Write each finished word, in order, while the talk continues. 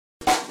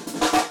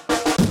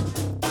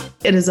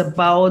It is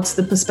about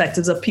the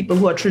perspectives of people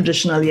who are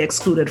traditionally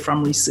excluded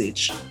from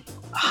research.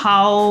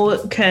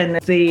 How can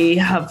they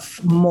have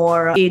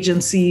more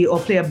agency or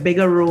play a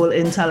bigger role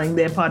in telling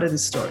their part of the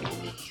story?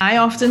 I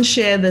often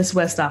share this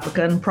West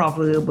African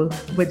proverb,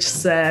 which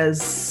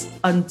says,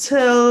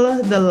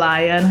 until the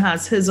lion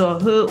has his or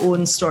her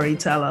own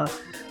storyteller,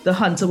 the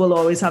hunter will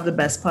always have the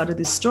best part of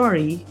the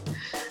story.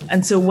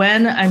 And so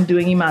when I'm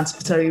doing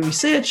emancipatory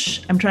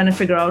research, I'm trying to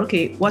figure out,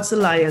 okay, what's the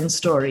lion's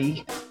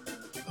story?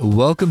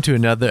 Welcome to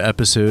another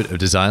episode of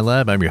Design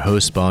Lab. I'm your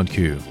host, Bon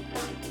Ku.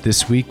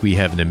 This week we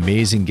have an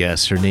amazing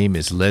guest. Her name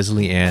is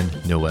Leslie Ann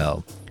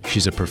Noel.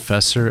 She's a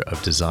professor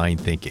of design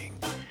thinking.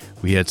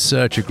 We had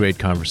such a great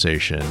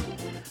conversation.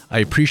 I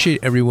appreciate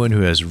everyone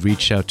who has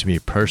reached out to me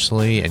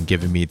personally and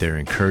given me their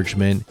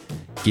encouragement.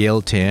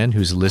 Gail Tan,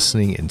 who's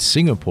listening in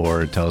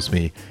Singapore, tells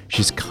me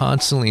she's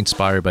constantly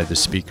inspired by the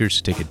speakers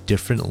to take a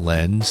different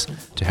lens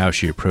to how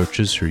she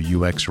approaches her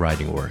UX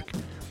writing work.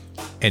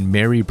 And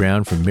Mary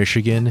Brown from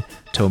Michigan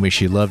told me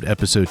she loved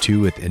episode 2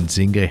 with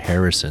Nzinga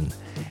Harrison.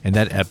 In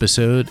that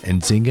episode,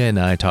 Nzinga and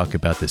I talk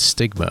about the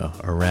stigma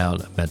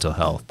around mental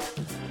health.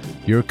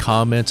 Your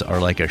comments are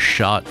like a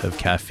shot of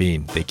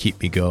caffeine. They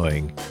keep me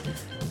going.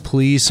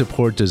 Please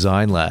support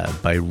Design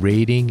Lab by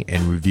rating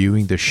and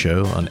reviewing the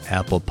show on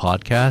Apple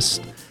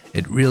Podcasts.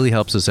 It really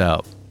helps us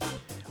out.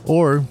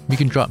 Or you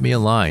can drop me a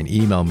line.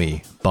 Email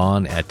me,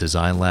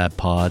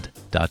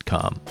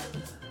 bon@designlabpod.com.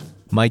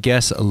 My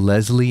guest,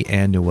 Leslie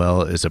Ann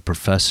Noel, is a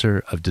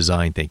professor of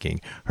design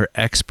thinking. Her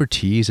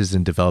expertise is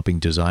in developing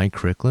design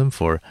curriculum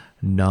for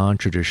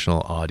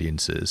non-traditional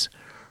audiences.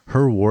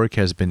 Her work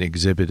has been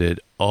exhibited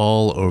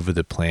all over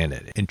the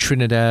planet, in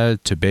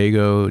Trinidad,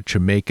 Tobago,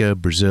 Jamaica,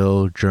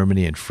 Brazil,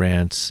 Germany, and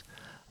France.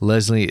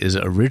 Leslie is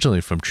originally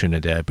from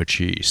Trinidad, but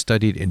she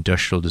studied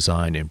industrial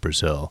design in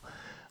Brazil.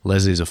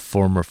 Leslie is a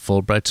former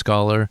Fulbright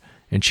scholar,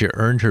 and she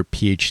earned her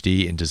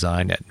PhD in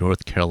design at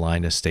North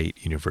Carolina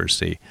State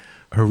University.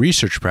 Her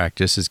research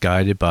practice is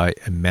guided by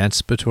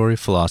emancipatory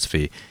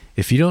philosophy.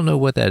 If you don't know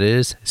what that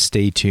is,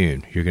 stay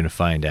tuned. You're going to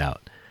find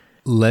out.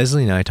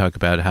 Leslie and I talk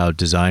about how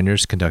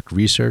designers conduct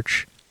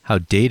research, how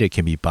data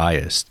can be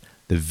biased,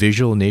 the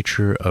visual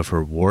nature of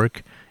her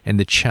work, and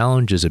the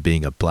challenges of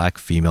being a Black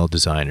female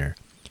designer.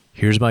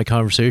 Here's my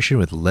conversation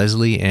with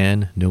Leslie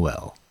Ann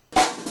Noel.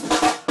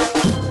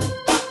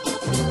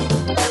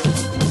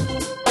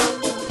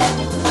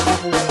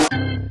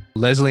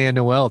 Leslie Ann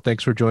Noel,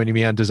 thanks for joining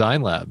me on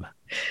Design Lab.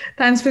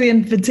 Thanks for the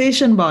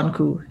invitation, Bon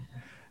Ku.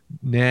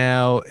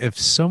 Now, if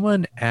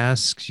someone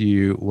asks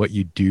you what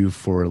you do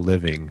for a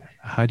living,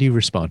 how do you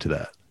respond to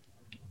that?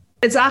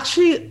 It's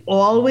actually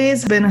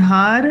always been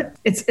hard.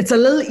 It's a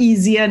little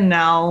easier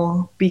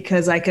now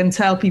because I can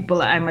tell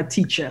people I'm a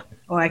teacher,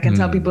 or I can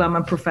tell people I'm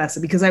a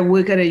professor because I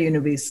work at a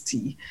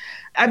university.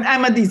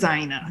 I'm a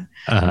designer,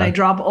 and I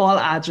drop all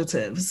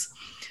adjectives.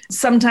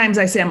 Sometimes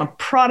I say I'm a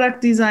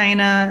product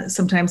designer.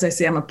 Sometimes I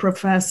say I'm a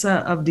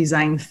professor of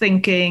design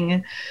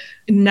thinking.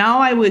 Now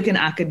I work in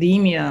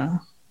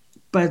academia,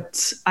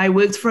 but I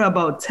worked for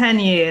about 10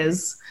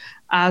 years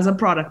as a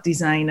product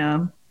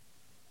designer,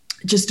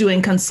 just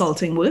doing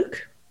consulting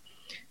work.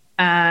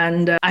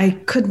 And I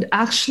could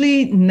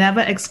actually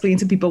never explain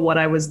to people what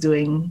I was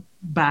doing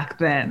back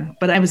then,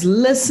 but I was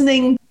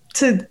listening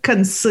to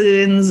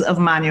concerns of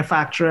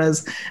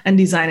manufacturers and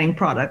designing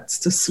products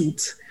to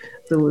suit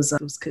those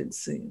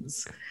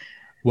concerns.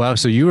 Wow.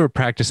 So you were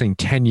practicing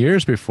 10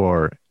 years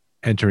before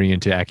entering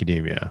into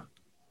academia.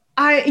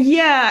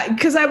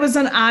 Because I was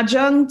an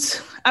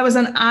adjunct. I was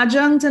an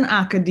adjunct in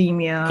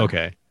academia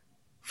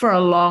for a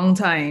long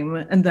time.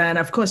 And then,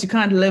 of course, you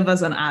can't live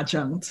as an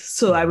adjunct.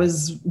 So I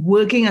was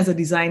working as a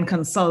design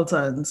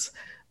consultant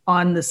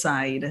on the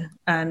side.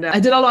 And I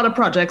did a lot of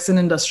projects in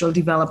industrial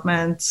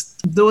development,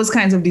 those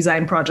kinds of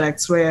design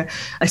projects where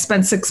I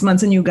spent 6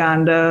 months in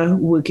Uganda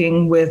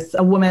working with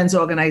a women's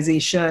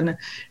organization,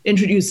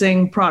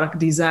 introducing product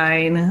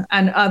design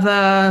and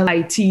other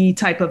IT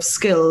type of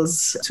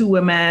skills to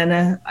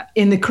women.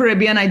 In the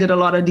Caribbean, I did a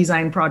lot of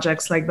design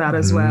projects like that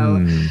as well.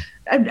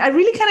 I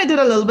really kind of did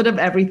a little bit of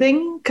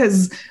everything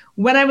because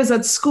when I was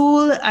at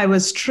school, I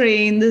was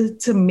trained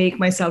to make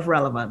myself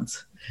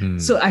relevant.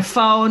 So I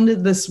found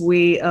this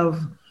way of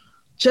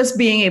just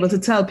being able to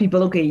tell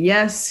people, okay,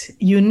 yes,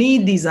 you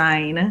need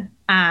design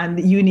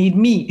and you need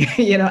me.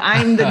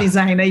 I'm the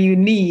designer you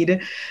need.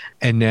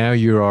 And now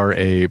you are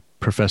a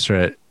professor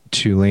at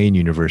Tulane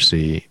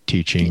University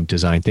teaching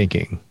design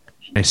thinking.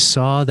 I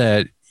saw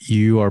that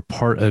you are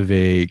part of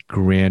a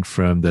grant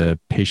from the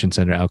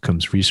Patient-Centered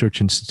Outcomes Research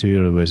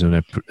Institute. It was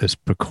it's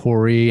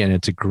PCORI, and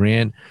it's a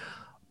grant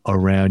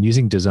around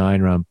using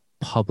design around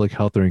public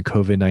health during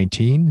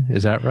COVID-19.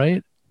 Is that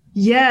right?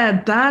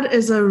 Yeah, that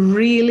is a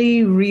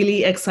really,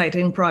 really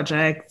exciting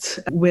project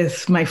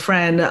with my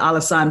friend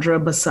Alessandra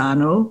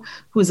Bassano,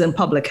 who's in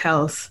public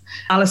health.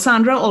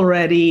 Alessandra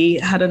already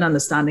had an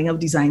understanding of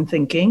design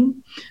thinking.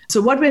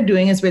 So what we're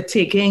doing is we're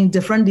taking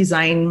different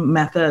design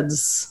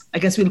methods, I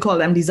guess we'll call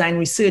them design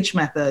research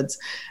methods,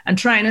 and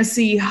trying to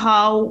see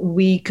how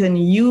we can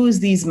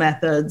use these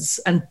methods,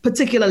 and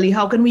particularly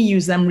how can we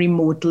use them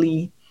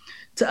remotely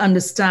to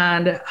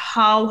understand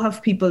how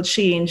have people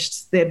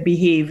changed their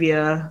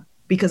behavior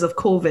because of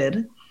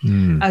COVID,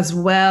 as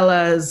well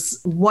as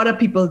what are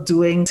people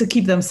doing to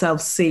keep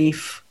themselves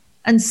safe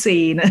and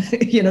sane,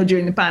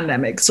 during the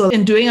pandemic. So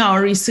in doing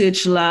our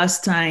research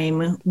last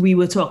time, we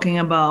were talking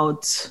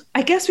about,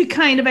 I guess we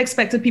kind of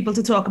expected people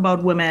to talk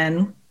about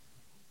women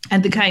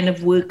and the kind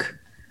of work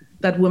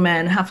that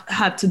women have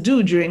had to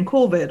do during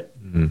COVID.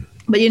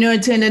 But,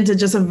 it turned into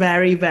just a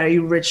very, very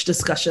rich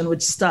discussion,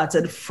 which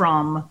started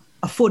from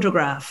a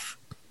photograph,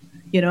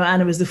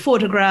 and it was the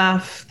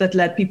photograph that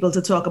led people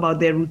to talk about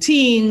their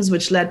routines,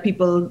 which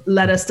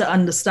led us to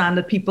understand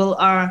that people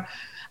are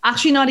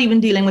actually not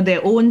even dealing with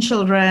their own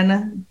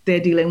children.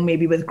 They're dealing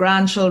maybe with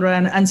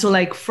grandchildren. And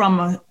so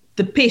from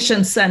the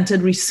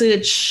patient-centered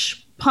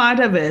research part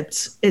of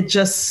it, it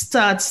just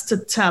starts to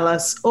tell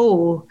us,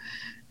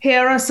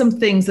 here are some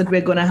things that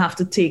we're going to have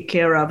to take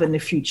care of in the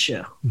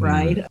future,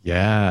 right?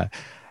 Yeah.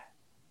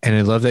 And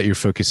I love that you're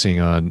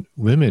focusing on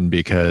women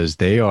because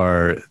they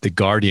are the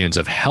guardians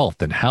of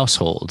health and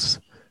households.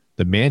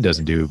 The man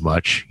doesn't do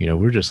much,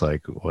 we're just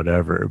like,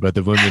 whatever. But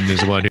the woman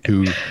is one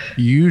who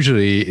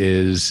usually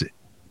is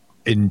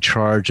in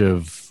charge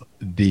of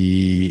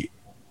the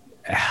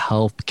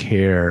health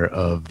care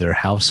of their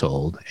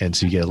household. And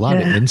so you get a lot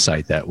of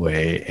insight that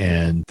way.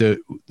 And the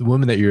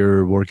woman that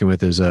you're working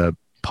with is a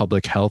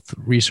public health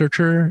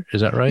researcher.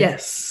 Is that right?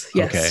 Yes.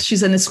 Okay.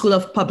 She's in the School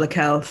of Public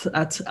Health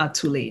at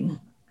Tulane.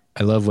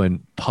 I love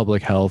when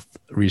public health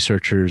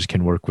researchers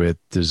can work with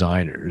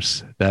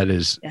designers. That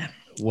is,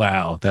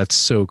 wow, that's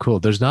so cool.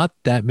 There's not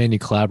that many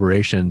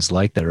collaborations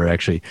like that are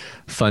actually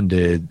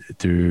funded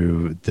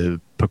through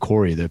the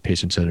PCORI, the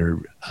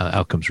Patient-Centered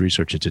Outcomes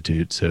Research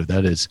Institute. So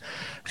that is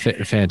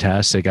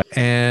fantastic.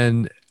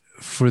 And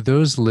for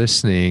those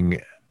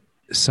listening,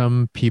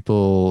 some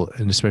people,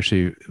 and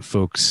especially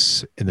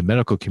folks in the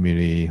medical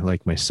community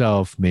like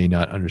myself, may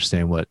not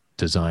understand what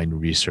design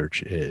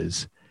research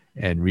is.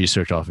 And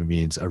research often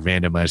means a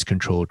randomized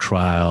controlled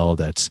trial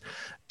that's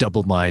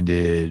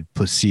double-blinded,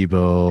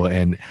 placebo.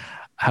 And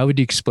how would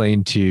you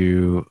explain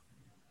to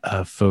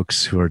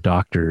folks who are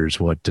doctors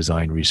what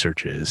design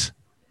research is?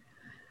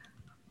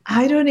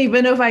 I don't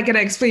even know if I can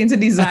explain to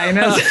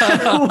designers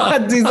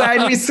what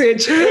design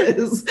research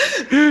is,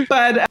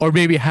 or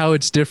maybe how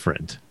it's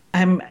different.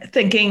 I'm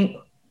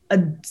thinking a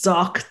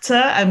doctor,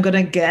 I'm going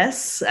to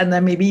guess, and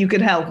then maybe you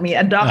could help me.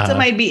 A doctor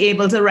might be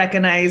able to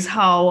recognize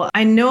how.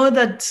 I know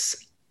that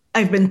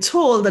I've been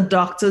told that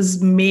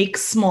doctors make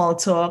small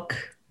talk.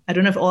 I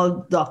don't know if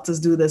all doctors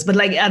do this, but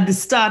at the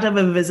start of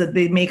a visit,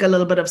 they make a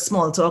little bit of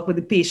small talk with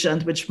the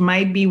patient, which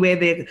might be where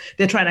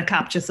they're trying to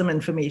capture some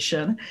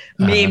information,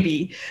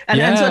 maybe.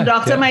 And so a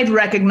doctor might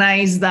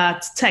recognize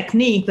that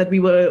technique that we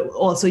were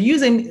also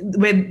using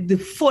with the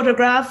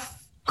photograph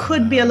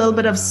could be a little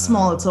bit of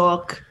small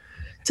talk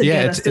to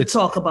get us to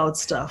talk about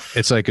stuff.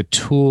 It's like a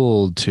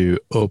tool to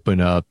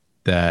open up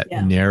that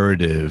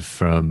narrative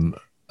from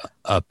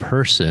a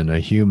person, a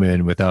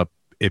human, without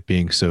it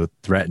being so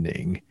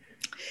threatening.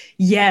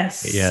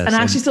 Yes. And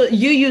actually, so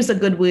you used a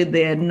good word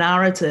there,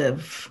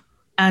 narrative.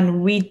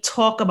 And we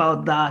talk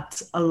about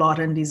that a lot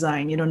in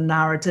design,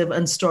 narrative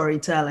and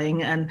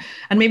storytelling. And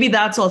maybe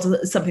that's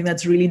also something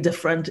that's really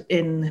different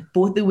in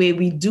both the way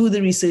we do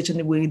the research and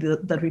the way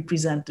that we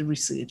present the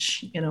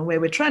research,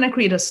 where we're trying to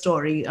create a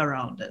story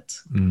around it.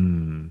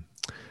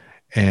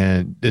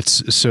 And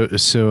it's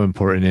so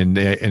important.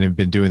 And I've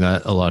been doing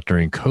that a lot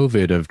during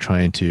COVID, of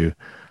trying to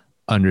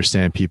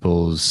understand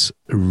people's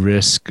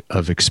risk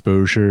of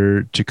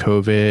exposure to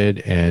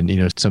COVID. And,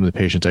 some of the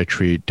patients I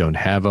treat don't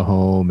have a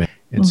home.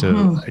 And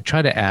so I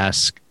try to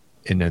ask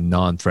in a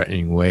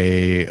non-threatening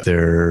way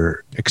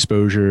their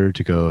exposure,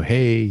 to go,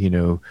 hey,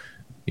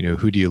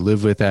 who do you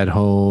live with at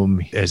home?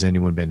 Has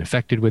anyone been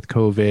affected with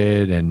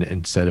COVID? And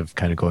instead of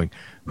kind of going,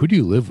 who do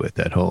you live with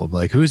at home?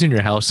 Like, who's in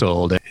your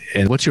household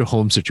and what's your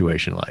home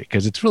situation like?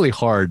 Because it's really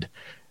hard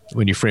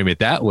when you frame it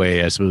that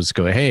way, as opposed to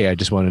go, hey, I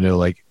just want to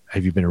know,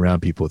 have you been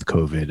around people with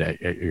COVID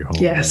at your home?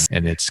 Yes.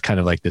 And it's kind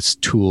of like this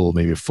tool,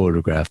 maybe a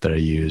photograph that I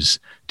use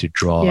to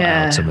draw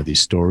out some of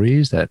these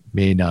stories that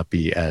may not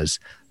be as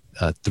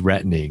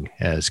threatening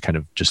as kind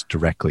of just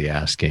directly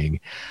asking.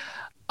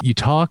 You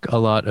talk a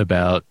lot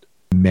about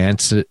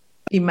emancipatory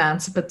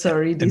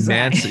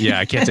design.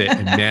 I can't say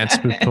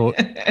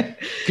emancipatory.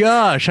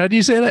 Gosh, how do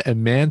you say that?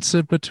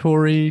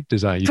 Emancipatory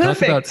design. You Perfect.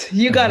 Talk about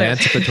you got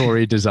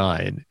emancipatory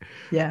design.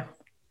 Yeah.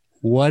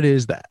 What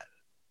is that?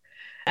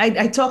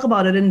 I talk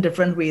about it in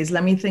different ways.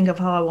 Let me think of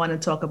how I want to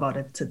talk about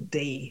it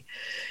today.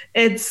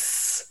 It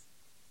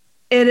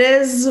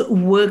is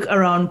work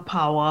around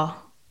power,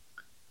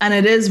 and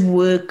it is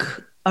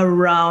work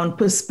around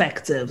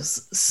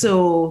perspectives.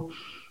 So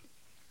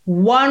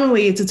one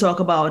way to talk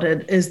about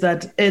it is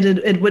that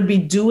it would be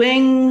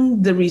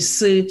doing the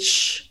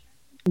research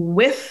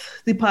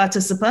with the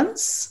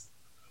participants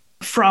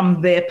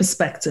from their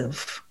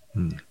perspective.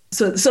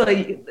 So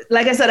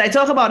like I said, I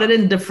talk about it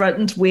in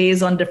different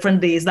ways on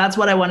different days. That's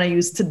what I want to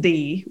use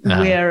today,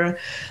 where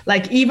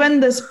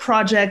even this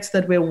project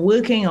that we're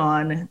working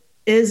on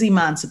is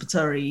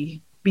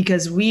emancipatory,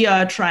 because we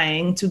are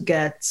trying to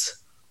get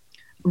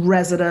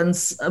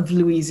residents of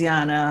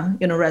Louisiana,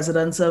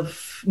 residents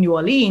of New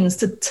Orleans,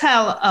 to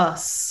tell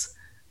us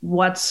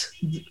what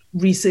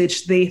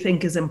research they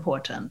think is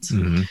important.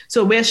 Mm-hmm.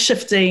 So we're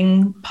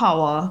shifting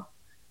power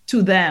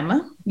to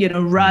them,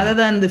 rather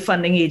than the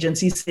funding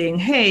agency saying,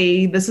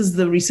 hey, this is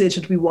the research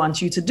that we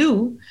want you to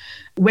do.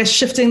 We're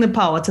shifting the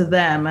power to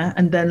them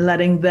and then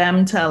letting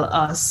them tell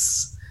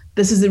us,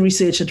 this is the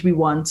research that we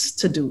want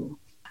to do.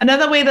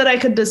 Another way that I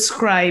could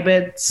describe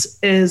it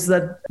is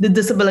that the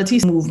disability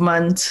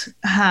movement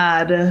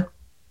had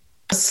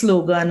a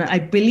slogan, I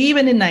believe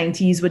in the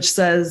 90s, which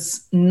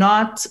says,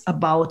 not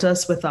about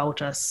us,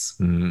 without us.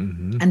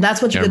 Mm-hmm. And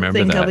that's what you could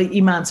think of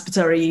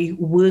emancipatory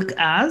work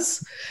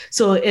as.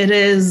 So it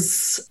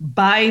is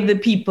by the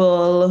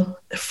people,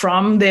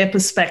 from their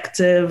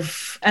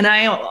perspective. And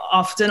I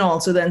often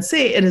also then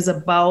say it is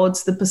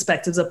about the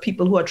perspectives of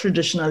people who are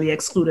traditionally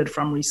excluded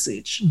from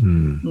research.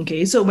 Mm.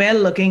 Okay, so we're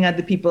looking at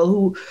the people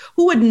who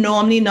would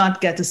normally not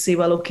get to say,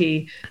 well,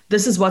 okay,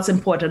 this is what's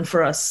important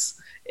for us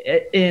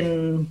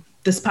in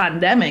this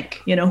pandemic,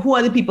 who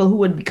are the people who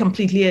would be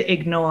completely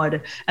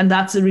ignored? And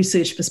that's a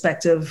research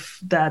perspective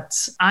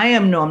that I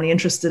am normally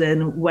interested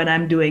in when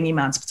I'm doing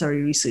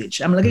emancipatory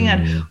research. I'm looking at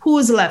who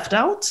is left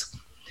out,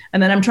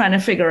 and then I'm trying to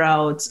figure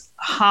out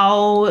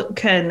how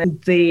can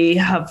they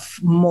have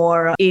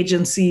more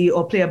agency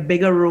or play a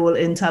bigger role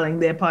in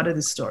telling their part of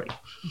the story.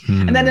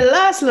 And then the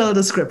last little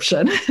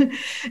description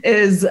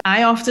is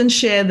I often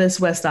share this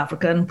West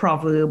African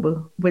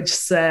proverb, which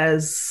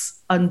says,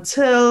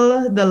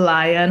 until the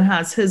lion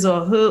has his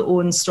or her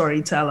own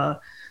storyteller,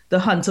 the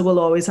hunter will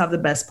always have the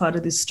best part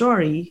of the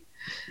story.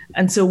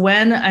 And so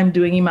when I'm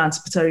doing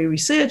emancipatory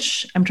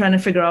research, I'm trying to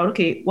figure out,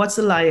 okay, what's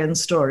the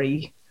lion's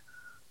story?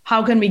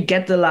 How can we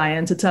get the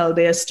lion to tell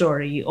their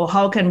story? Or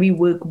how can we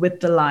work with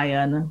the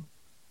lion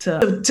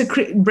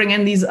to bring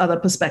in these other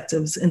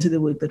perspectives into the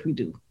work that we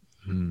do?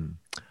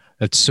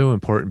 That's so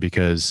important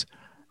because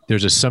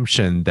there's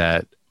assumption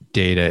that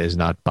data is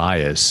not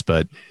biased,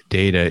 but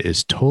data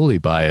is totally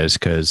biased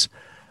because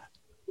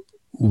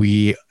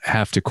we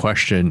have to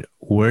question,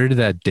 where did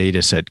that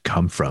data set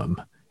come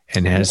from?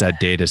 And has that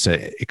data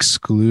set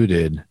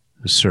excluded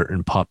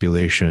certain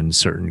populations,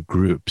 certain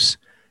groups?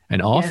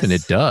 And often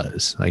it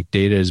does. Like,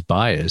 data is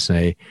biased.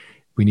 And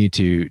we need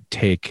to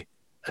take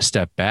a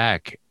step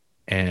back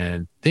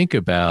and think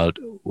about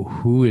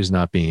who is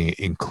not being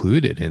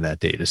included in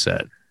that data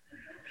set.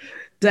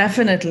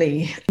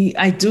 Definitely.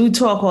 I do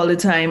talk all the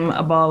time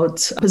about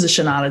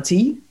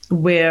positionality,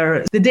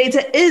 where the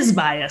data is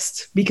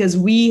biased because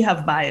we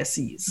have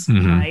biases,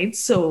 right?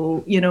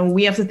 So,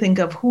 we have to think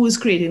of who's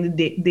creating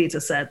the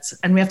data sets,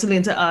 and we have to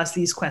learn to ask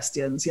these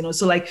questions,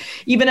 So like,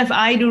 even if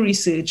I do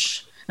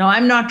research, now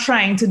I'm not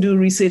trying to do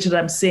research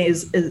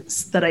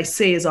that I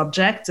say is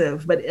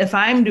objective, but if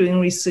I'm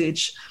doing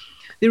research,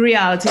 the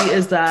reality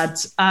is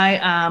that I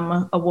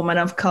am a woman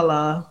of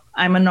color.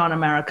 I'm a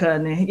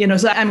non-American,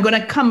 so I'm going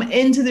to come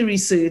into the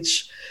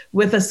research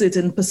with a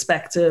certain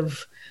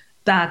perspective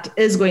that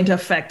is going to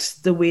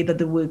affect the way that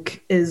the work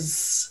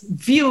is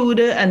viewed.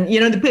 And,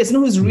 the person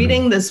who's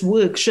reading this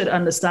work should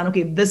understand,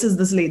 okay, this is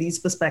this lady's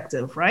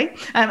perspective, right?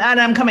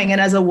 And I'm coming in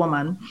as a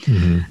woman.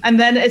 And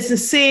then it's the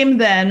same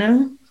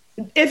then.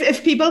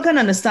 If people can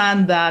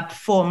understand that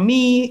for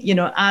me,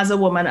 as a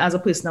woman, as a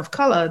person of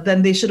color,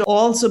 then they should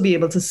also be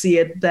able to see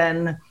it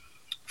then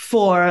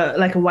for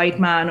like a white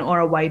man or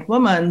a white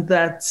woman,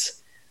 that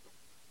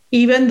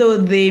even though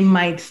they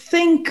might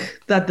think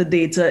that the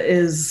data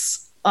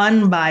is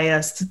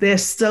unbiased, they're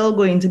still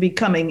going to be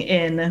coming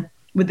in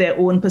with their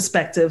own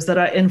perspectives that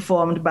are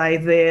informed by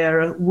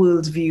their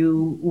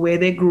worldview, where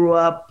they grew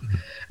up,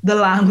 the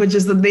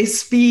languages that they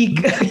speak.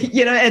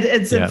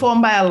 It's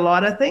informed by a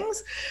lot of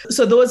things.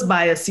 So those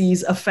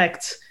biases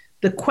affect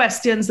the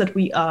questions that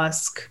we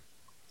ask,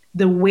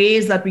 the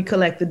ways that we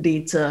collect the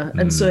data.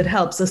 And so it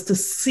helps us to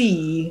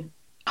see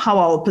how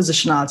our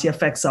positionality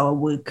affects our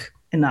work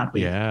in that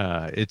way.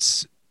 Yeah,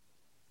 it's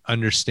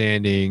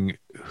understanding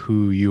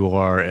who you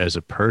are as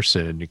a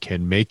person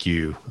can make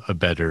you a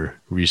better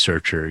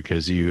researcher,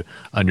 because you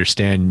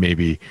understand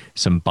maybe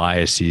some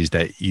biases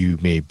that you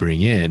may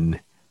bring in.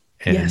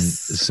 And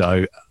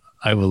so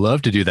I would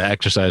love to do the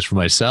exercise for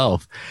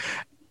myself.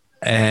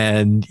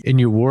 And in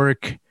your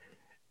work,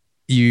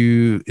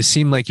 it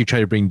seem like you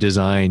try to bring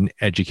design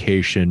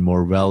education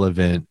more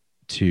relevant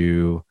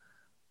to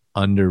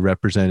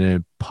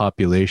underrepresented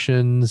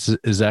populations.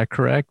 Is that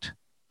correct?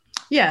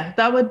 Yeah,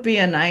 that would be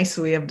a nice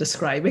way of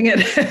describing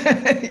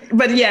it.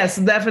 But yes,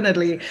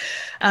 definitely.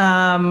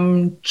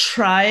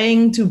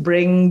 Trying to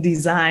bring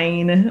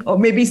design, or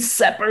maybe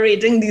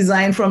separating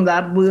design from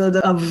that world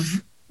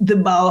of the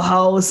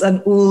Bauhaus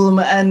and Ulm.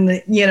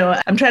 And,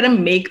 I'm trying to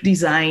make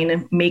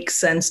design make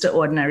sense to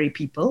ordinary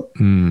people.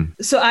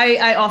 So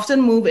I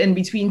often move in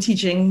between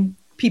teaching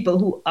people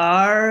who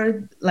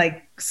are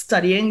like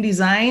studying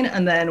design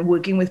and then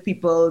working with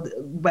people,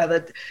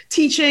 whether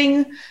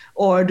teaching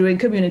or doing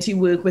community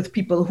work with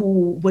people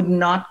who would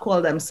not call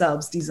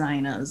themselves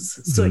designers.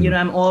 So,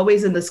 I'm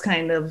always in this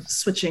kind of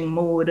switching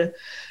mode.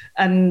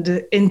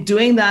 And in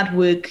doing that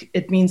work,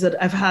 it means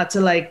that I've had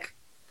to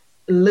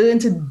learn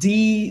to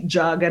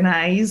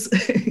de-jargonize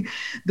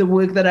the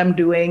work that I'm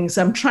doing.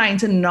 So I'm trying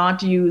to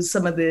not use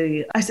some of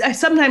I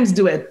sometimes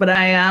do it, but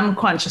I am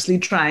consciously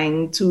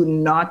trying to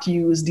not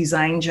use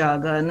design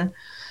jargon.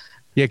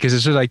 Yeah, because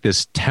it's just like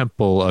this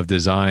temple of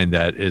design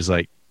that is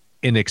like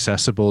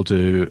inaccessible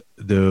to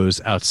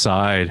those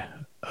outside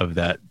of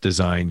that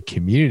design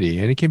community.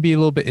 And it can be a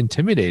little bit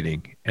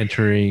intimidating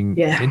entering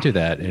into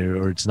that,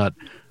 or it's not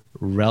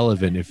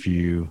relevant if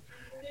you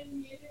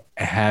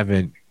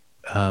haven't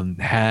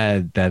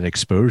had that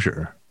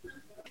exposure.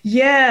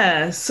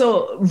 Yeah.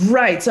 So,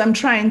 right. So I'm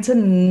trying to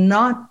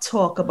not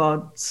talk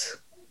about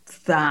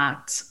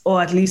that, or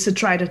at least to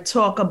try to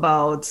talk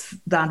about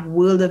that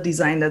world of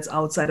design that's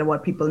outside of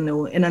what people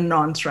know in a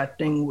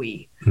non-threatening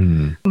way.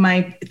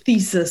 My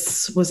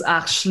thesis was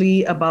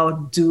actually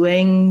about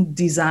doing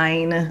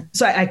design.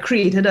 So I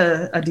created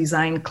a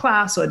design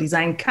class or a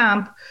design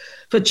camp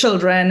for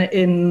children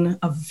in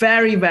a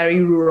very, very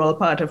rural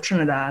part of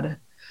Trinidad.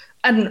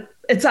 And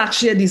it's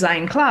actually a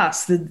design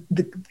class.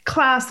 The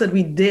class that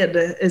we did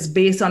is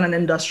based on an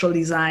industrial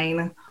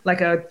design,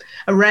 like a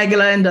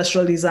regular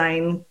industrial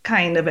design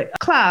kind of a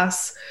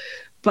class.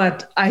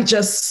 But I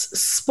just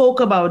spoke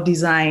about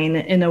design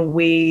in a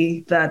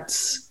way that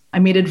I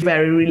made it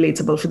very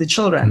relatable for the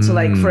children. So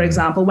like, for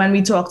example, when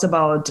we talked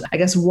about, I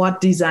guess, what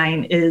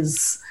design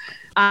is,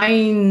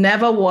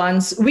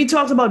 we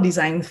talked about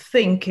design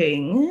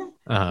thinking.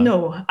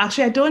 No,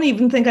 actually, I don't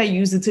even think I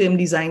used the term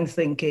design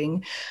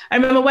thinking. I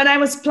remember when I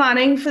was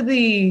planning for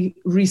the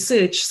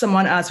research,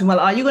 someone asked me, well,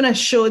 are you going to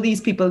show these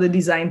people the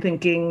design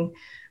thinking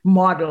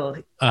model?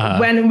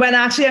 When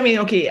actually, I mean,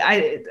 okay,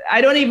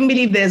 I don't even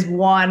believe there's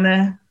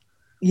one,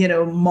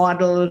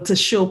 model to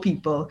show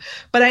people,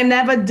 but I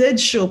never did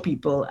show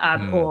people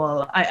at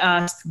all. I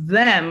asked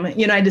them,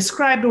 I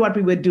described what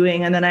we were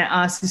doing, and then I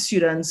asked the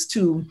students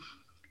to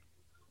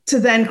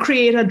then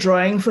create a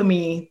drawing for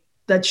me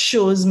that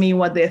shows me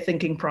what their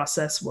thinking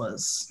process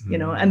was,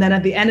 and then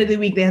at the end of the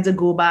week, they had to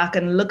go back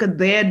and look at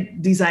their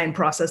design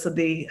process that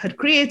they had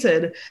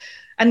created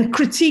and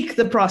critique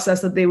the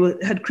process that they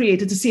had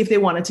created to see if they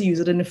wanted to use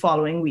it in the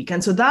following week.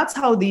 And so that's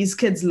how these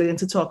kids learn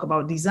to talk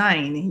about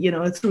design,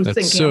 through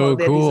thinking about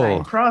their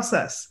design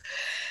process.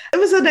 It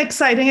was an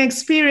exciting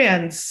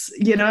experience,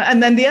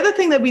 and then the other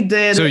thing that we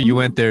did. So you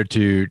went there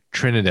to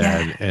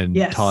Trinidad and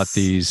taught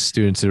these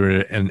students that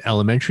were in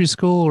elementary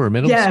school or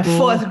middle school? Yeah,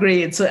 4th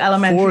grade. So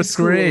elementary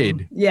school. 4th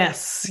grade.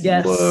 Yes.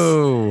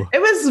 Whoa.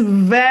 It was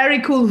very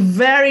cool,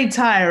 very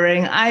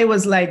tiring. I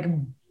was like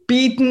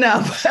beaten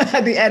up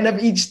at the end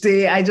of each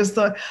day. I just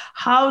thought,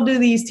 how do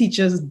these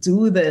teachers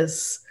do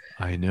this?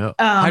 I know.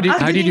 How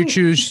did you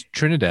choose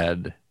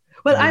Trinidad?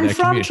 Well, I'm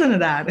from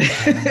Trinidad.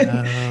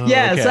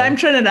 So I'm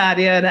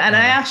Trinidadian, and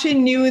I actually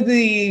knew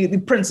the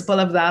principal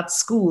of that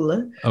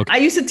school. I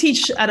used to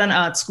teach at an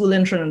art school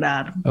in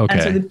Trinidad.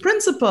 And so the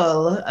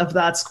principal of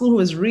that school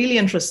was really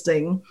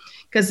interesting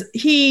because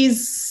he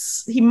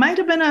might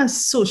have been a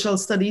social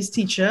studies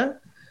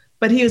teacher,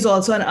 but he was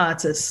also an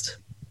artist.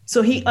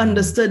 So he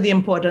understood the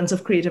importance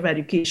of creative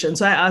education.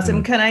 So I asked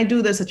him, can I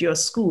do this at your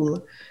school?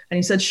 And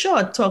he said,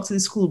 sure, talk to the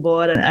school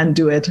board and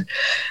do it.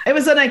 It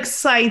was an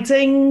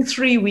exciting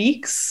 3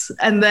 weeks.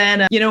 And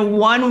then,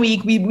 1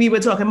 week we were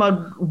talking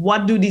about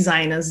what do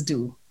designers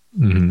do?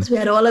 So we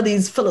had all of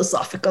these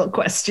philosophical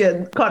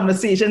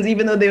conversations,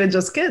 even though they were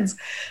just kids.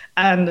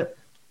 And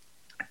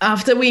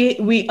after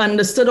we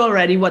understood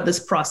already what this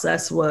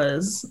process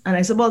was, and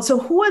I said, well, so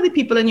who are the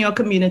people in your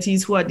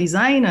communities who are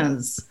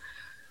designers?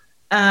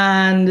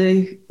 And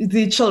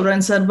the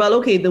children said, well,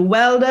 okay, the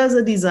welder is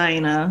a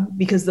designer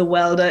because the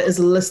welder is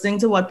listening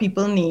to what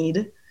people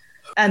need.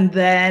 And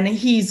then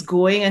he's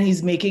going and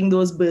he's making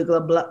those burglar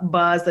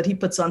bars that he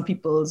puts on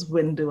people's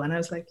window. And I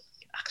was like,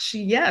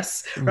 actually,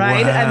 yes,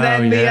 right? Wow, and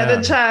then the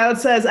other child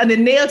says, and the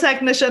nail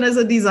technician is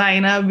a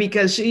designer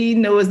because she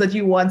knows that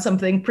you want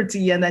something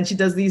pretty. And then she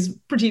does these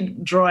pretty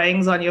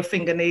drawings on your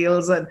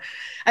fingernails. And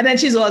then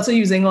she's also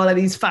using all of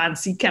these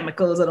fancy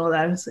chemicals and all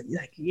that. So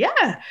you're like,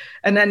 yeah.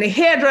 And then the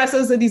hairdresser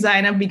is a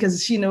designer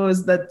because she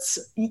knows that,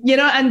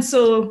 and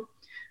so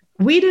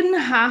we didn't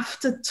have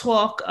to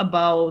talk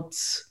about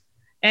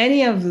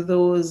any of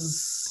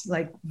those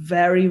like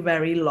very,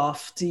 very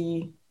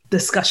lofty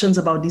discussions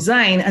about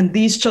design. And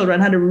these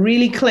children had a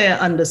really clear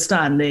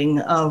understanding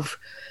of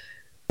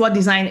what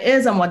design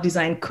is and what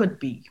design could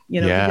be,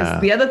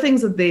 because the other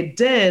things that they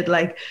did,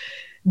 like,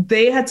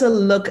 they had to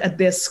look at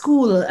their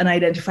school and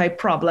identify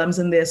problems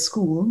in their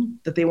school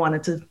that they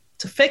wanted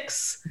to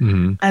fix.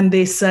 And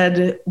they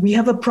said, we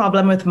have a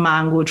problem with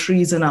mango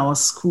trees in our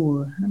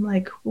school. And I'm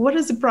like, what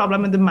is the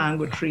problem with the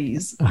mango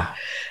trees?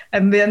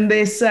 And then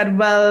they said,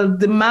 well,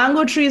 the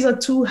mango trees are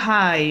too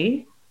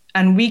high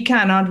and we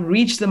cannot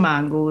reach the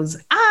mangoes.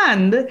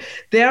 And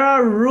there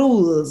are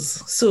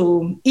rules.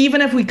 So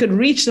even if we could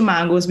reach the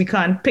mangoes, we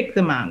can't pick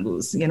the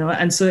mangoes,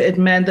 And so it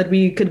meant that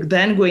we could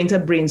then go into a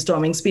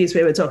brainstorming space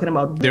where we're talking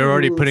about They're rules.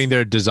 Already putting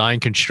their design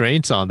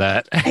constraints on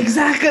that.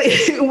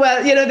 Exactly.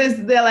 Well,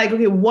 they're like,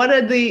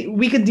 okay,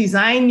 we could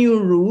design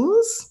new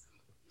rules.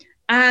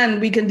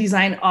 And we can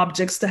design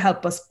objects to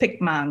help us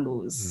pick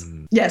mangoes.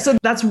 Yeah, so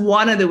that's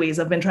one of the ways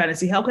I've been trying to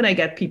see how can I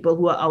get people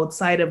who are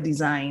outside of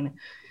design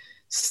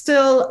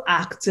still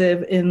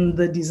active in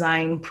the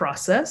design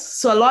process.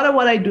 So a lot of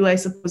what I do, I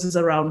suppose, is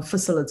around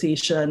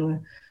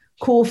facilitation,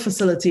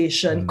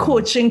 co-facilitation,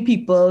 coaching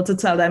people to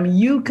tell them,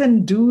 you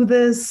can do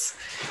this.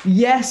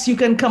 Yes, you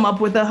can come up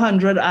with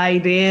 100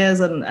 ideas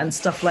and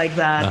stuff like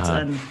that.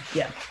 And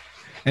yeah.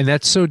 And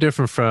that's so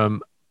different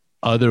from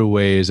other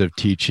ways of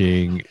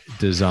teaching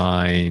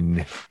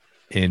design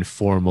in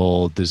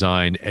formal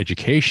design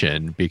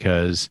education,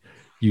 because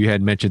you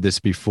had mentioned this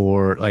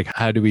before, like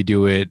how do we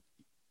do it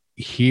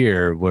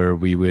here where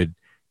we would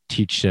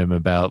teach them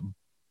about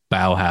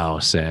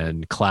Bauhaus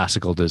and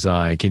classical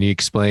design? Can you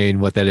explain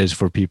what that is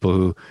for people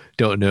who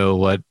don't know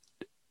what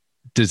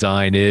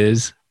design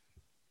is?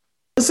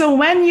 So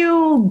when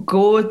you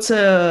go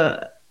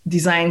to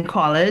design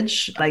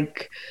college,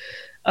 like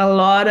a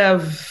lot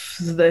of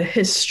the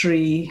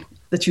history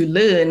that you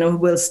learn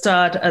will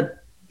start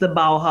at the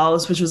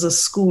Bauhaus, which was a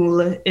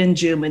school in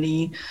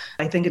Germany.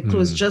 I think it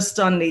closed just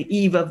on the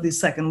eve of the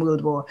Second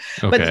World War.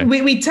 Okay. But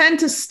we tend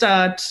to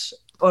start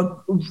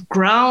or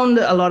ground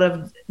a lot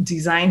of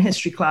design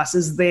history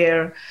classes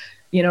there,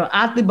 you know,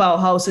 at the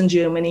Bauhaus in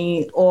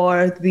Germany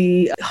or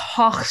the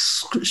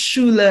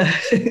Hochschule.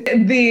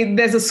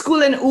 There's a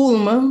school in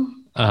Ulm,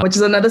 which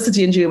is another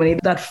city in Germany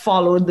that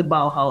followed the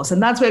Bauhaus.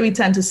 And that's where we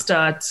tend to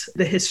start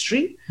the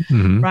history,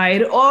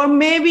 right? Or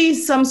maybe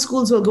some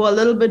schools will go a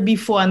little bit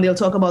before and they'll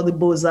talk about the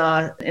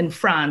Beaux-Arts in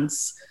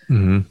France.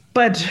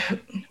 But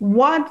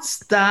what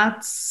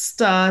that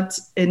start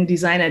in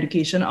design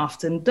education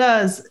often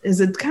does is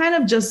it kind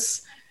of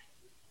just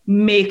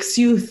makes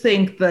you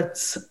think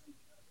that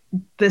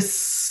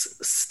this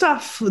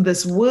stuff,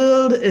 this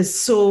world is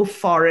so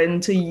foreign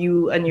to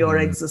you and your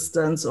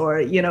existence, or,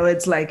 you know,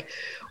 it's like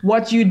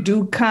what you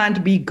do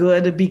can't be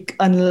good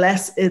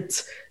unless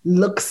it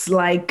looks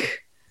like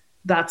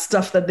that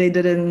stuff that they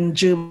did in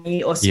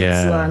Germany or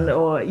Switzerland,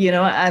 or, you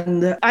know,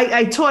 and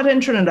I taught in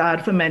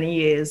Trinidad for many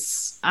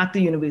years at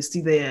the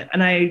university there.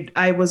 And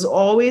I was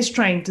always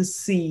trying to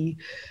see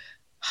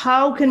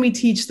how can we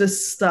teach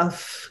this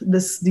stuff,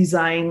 this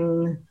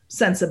design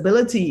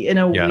sensibility in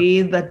a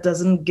way that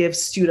doesn't give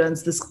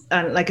students this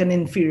like an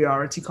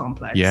inferiority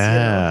complex. You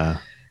know,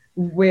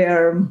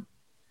 where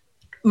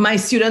my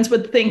students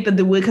would think that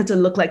the work had to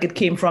look like it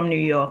came from New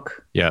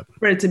York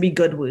for it to be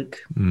good work.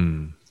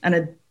 And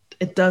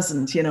it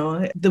doesn't, you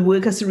know. The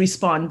work has to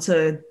respond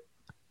to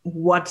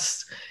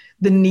what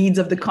the needs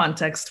of the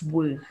context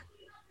were.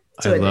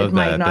 So it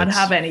might not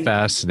have any.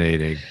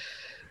 Fascinating.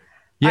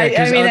 Yeah,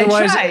 because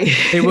otherwise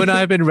it would not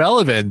have been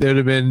relevant. There'd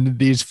have been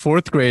these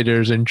fourth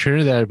graders in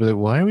Trinidad, but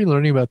why are we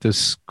learning about this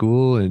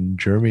school in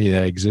Germany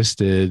that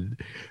existed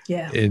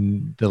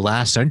in the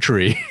last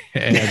century?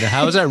 And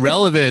how is that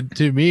relevant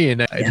to me?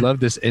 And I love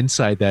this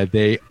insight that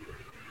they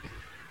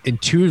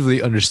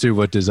intuitively understood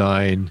what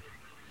design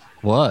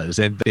was,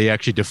 and they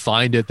actually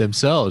defined it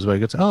themselves.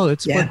 Like, it's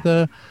what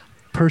the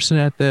person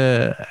at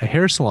the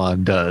hair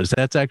salon does.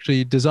 That's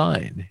actually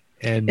design.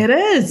 And it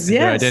is,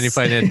 they're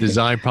identifying a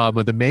design problem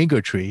with a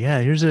mango tree.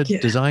 Yeah, here's a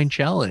design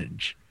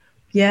challenge.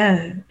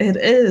 Yeah, it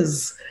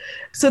is.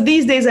 So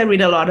these days I read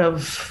a lot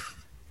of,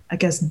 I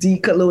guess,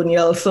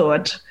 decolonial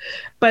thought.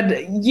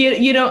 But,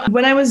 you know,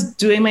 when I was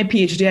doing my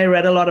PhD, I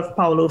read a lot of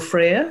Paulo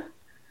Freire.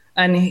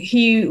 And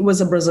he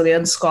was a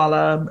Brazilian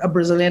scholar, a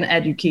Brazilian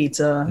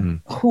educator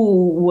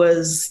who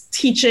was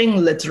teaching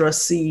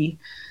literacy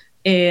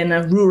in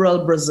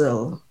rural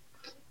Brazil.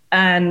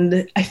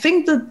 And I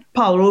think that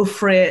Paulo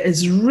Freire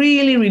is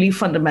really, really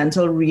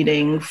fundamental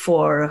reading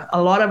for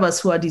a lot of us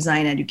who are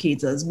design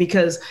educators,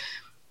 because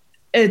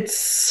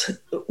it's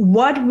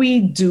what we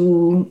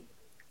do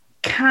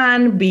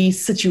can be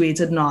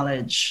situated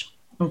knowledge.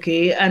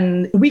 Okay,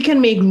 and we can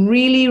make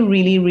really,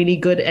 really, really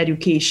good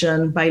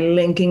education by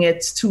linking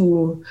it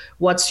to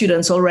what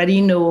students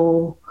already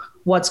know,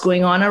 what's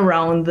going on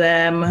around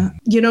them,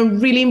 you know,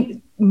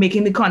 really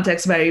making the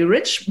context very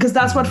rich, because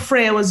that's what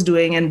Freire was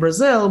doing in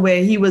Brazil,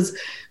 where he was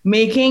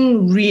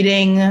making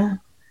reading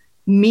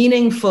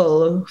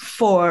meaningful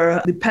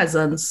for the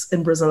peasants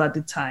in Brazil at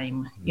the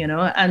time, you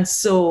know. And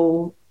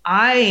so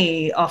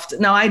I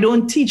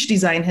don't teach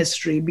design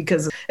history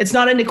because it's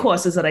not in the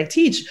courses that I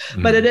teach,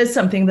 but it is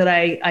something that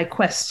I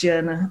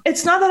question.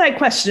 It's not that I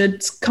question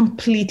it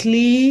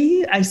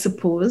completely, I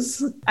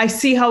suppose. I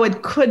see how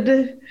it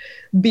could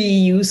be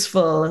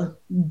useful,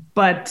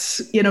 but,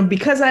 you know,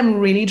 because I'm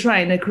really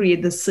trying to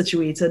create this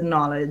situated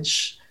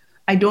knowledge,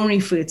 I don't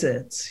refer to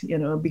it, you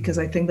know, because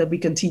I think that we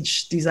can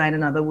teach design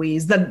in other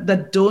ways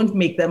that don't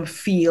make them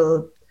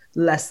feel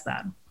less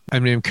than. I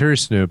mean, I'm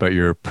curious to know about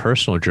your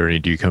personal journey.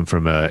 Do you come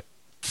from a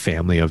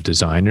family of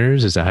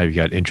designers? Is that how you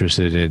got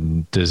interested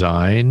in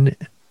design?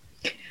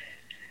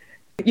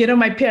 You know,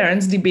 my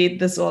parents debate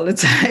this all the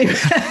time.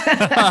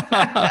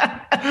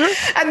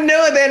 And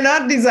no, they're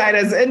not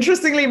designers.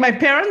 Interestingly, my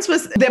parents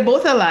they're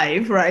both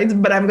alive,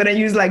 right? But I'm going to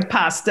use like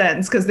past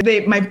tense because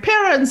my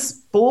parents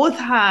both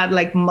had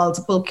like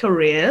multiple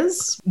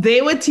careers.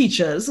 They were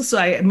teachers.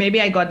 So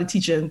maybe I got the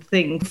teaching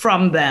thing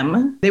from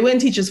them. They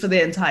weren't teachers for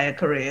their entire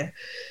career.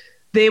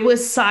 They were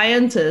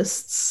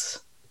scientists.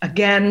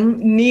 Again,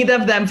 neither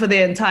of them for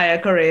their entire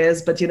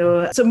careers, but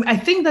so I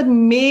think that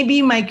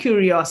maybe my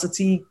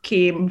curiosity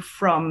came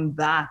from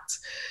that.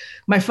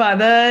 My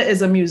father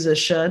is a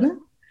musician.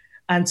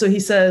 And so he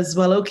says,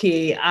 well,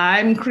 okay,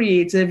 I'm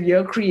creative,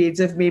 you're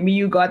creative. Maybe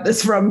you got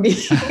this from me.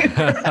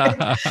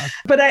 Right?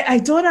 But I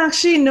don't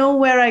actually know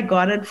where I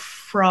got it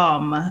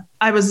from.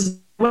 I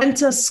went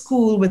to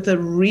school with a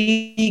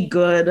really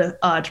good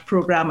art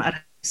program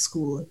at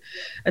school.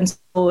 And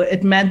so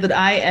it meant that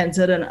I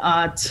entered an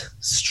art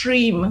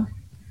stream,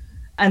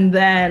 and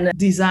then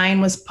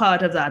design was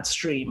part of that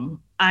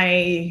stream.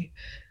 I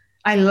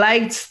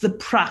liked the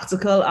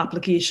practical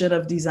application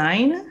of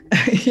design,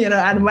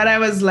 and when I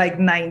was like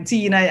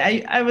 19,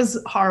 I was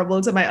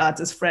horrible to my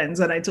artist friends.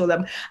 And I told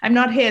them, I'm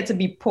not here to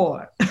be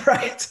poor,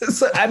 right?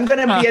 So I'm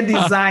going to be a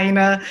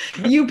designer.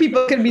 You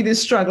people can be the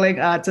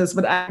struggling artists,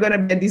 but I'm going to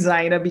be a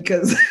designer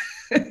because,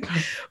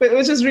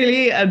 which is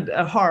really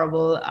a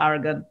horrible,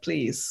 arrogant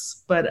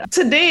place. But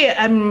today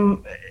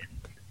I'm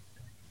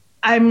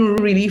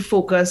really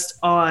focused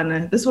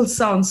on, this will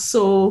sound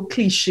so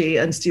cliche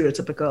and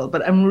stereotypical,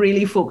 but I'm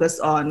really focused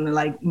on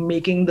like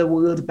making the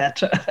world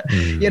better.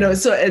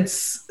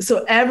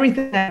 So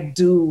everything I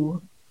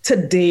do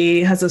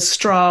today has a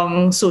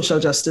strong social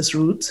justice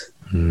root.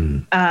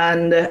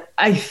 And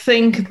I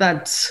think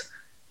that,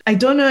 I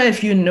don't know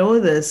if you know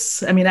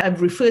this. I mean,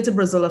 I've referred to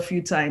Brazil a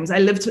few times. I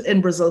lived in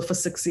Brazil for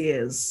 6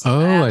 years.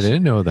 Oh, I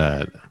didn't know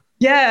that.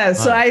 Yeah,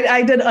 so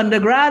I did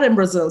undergrad in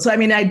Brazil. So, I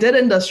mean, I did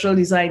industrial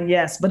design,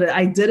 yes, but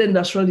I did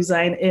industrial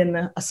design in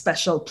a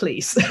special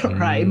place,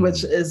 right,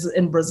 which is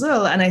in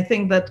Brazil. And I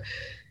think that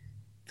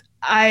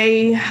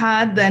I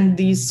had then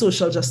these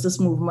social justice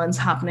movements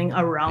happening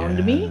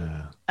around me.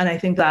 And I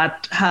think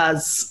that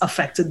has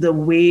affected the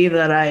way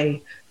that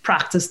I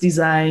practice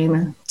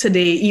design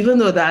today, even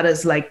though that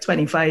is like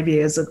 25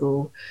 years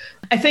ago.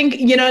 I think,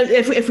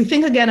 if we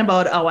think again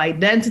about our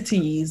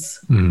identities,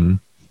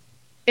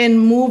 in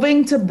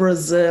moving to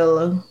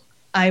Brazil,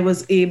 I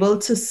was able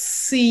to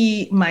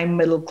see my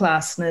middle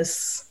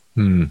classness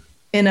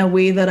in a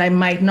way that I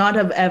might not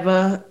have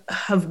ever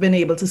have been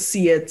able to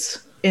see it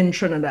in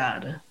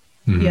Trinidad.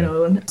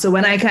 So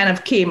when I kind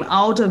of came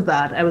out of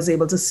that, I was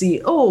able to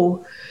see,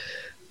 oh,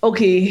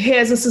 okay,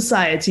 here's a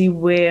society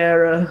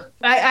where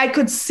I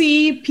could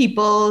see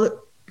people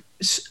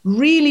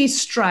really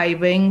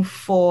striving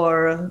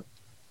for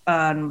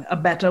a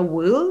better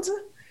world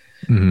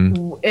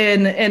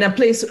in a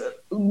place.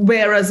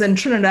 Whereas in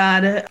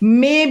Trinidad,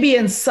 maybe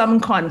in some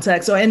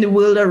context or in the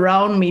world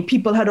around me,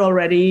 people had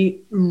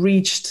already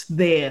reached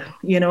there,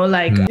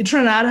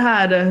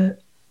 Trinidad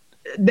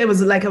there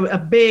was like a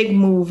big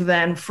move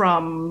then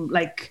from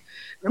like,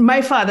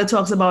 my father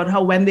talks about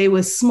how when they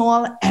were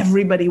small,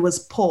 everybody was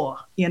poor,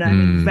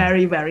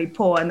 very, very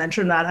poor. And then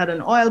Trinidad had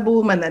an oil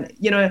boom and then,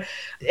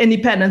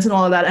 independence and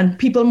all of that. And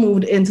people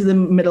moved into the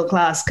middle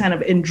class kind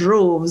of in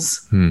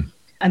droves.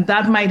 And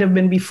that might have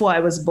been before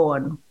I was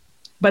born.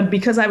 But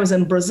because I was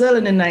in Brazil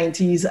in the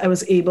 90s, I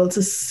was able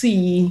to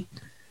see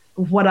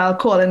what I'll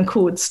call in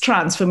quotes,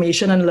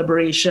 transformation and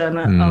liberation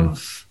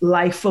of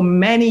life for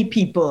many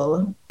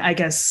people, I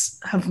guess,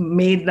 have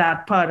made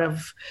that part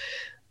of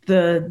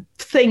the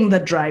thing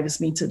that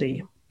drives me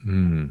today.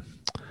 And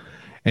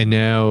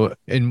now,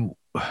 I'm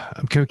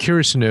kind of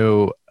curious to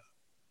know,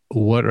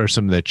 what are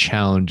some of the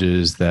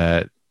challenges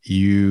that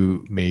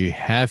you may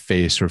have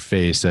faced or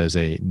face as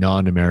a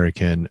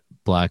non-American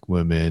Black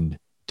woman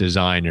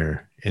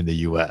designer in the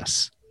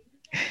U.S.?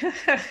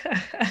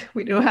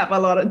 We don't have a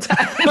lot of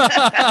time.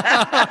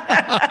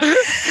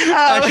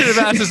 I should have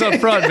asked this up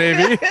front,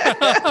 maybe.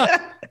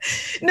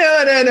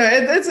 No.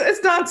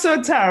 It's not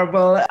so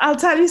terrible. I'll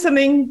tell you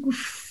something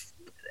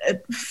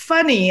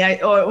funny,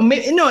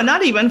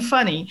 not even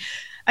funny.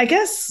 I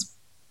guess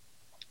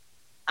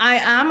I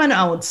am an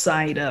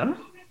outsider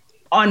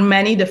on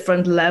many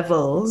different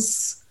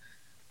levels.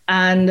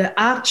 And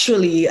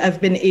actually, I've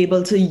been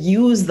able to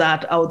use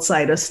that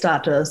outsider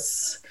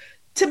status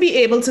to be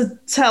able to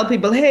tell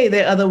people, hey,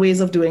 there are other ways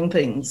of doing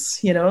things.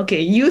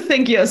 Okay, you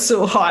think you're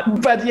so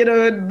hot, but,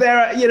 there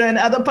are, in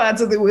other parts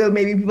of the world,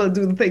 maybe people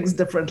do things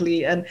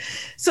differently. And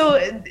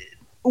so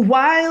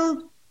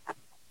while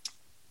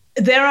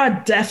there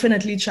are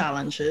definitely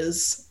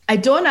challenges, I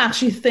don't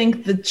actually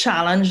think the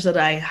challenge that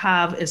I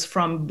have is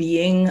from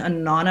being a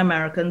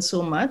non-American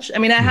so much. I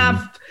mean, I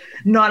have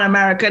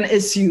non-American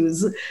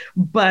issues,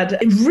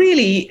 but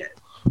really,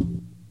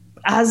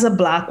 as a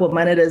Black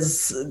woman, it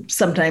is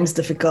sometimes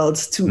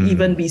difficult to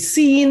even be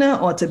seen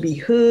or to be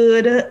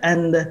heard.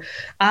 And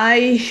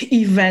I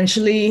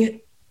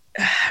eventually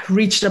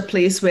reached a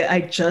place where I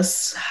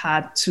just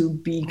had to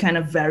be kind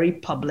of very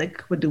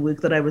public with the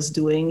work that I was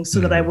doing so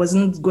that I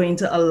wasn't going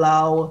to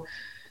allow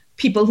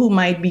people who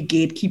might be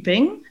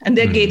gatekeeping, and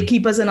they're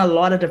gatekeepers in a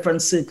lot of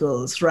different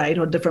circles, right?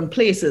 Or different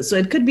places. So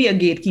it could be a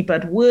gatekeeper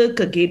at work,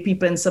 a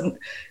gatekeeper in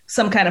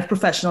some kind of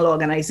professional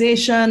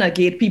organization, a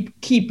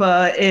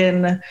gatekeeper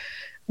in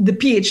the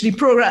PhD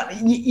program,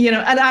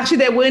 and actually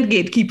there weren't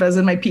gatekeepers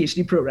in my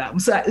PhD program.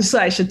 So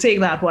I should take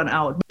that one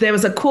out. There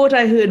was a quote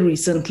I heard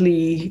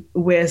recently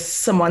where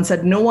someone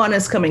said, "No one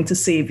is coming to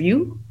save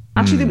you."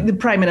 Actually, the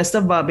Prime Minister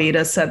of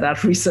Barbados said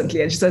that recently,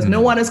 and she says,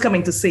 "No one is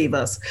coming to save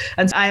us."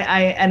 And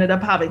I ended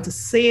up having to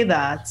say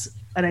that.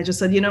 And I just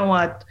said, you know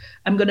what?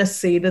 I'm going to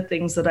say the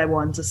things that I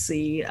want to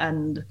say.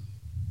 And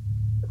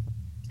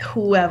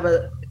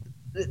whoever,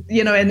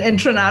 in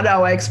Trinidad,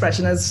 our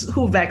expression is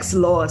who vex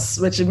loss,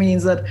 which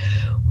means that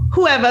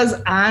whoever's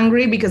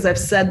angry because I've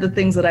said the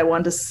things that I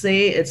want to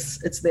say,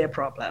 it's their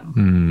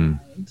problem.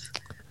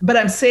 But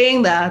I'm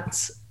saying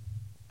that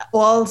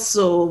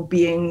also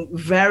being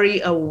very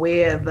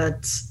aware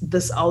that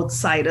this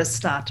outsider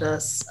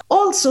status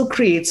also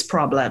creates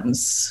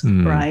problems,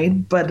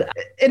 right? But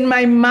in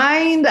my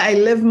mind, I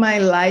live my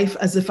life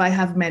as if I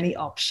have many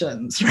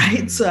options,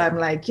 right? So I'm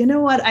like, you know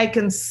what? I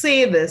can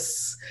say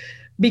this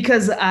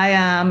because I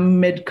am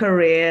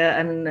mid-career,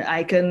 and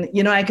I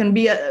can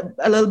be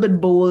a little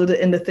bit bold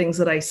in the things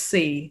that I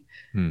say.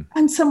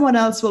 And someone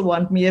else will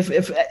want me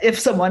if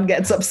someone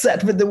gets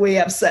upset with the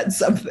way I've said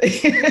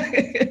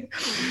something.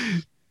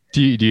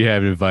 Do you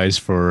have advice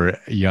for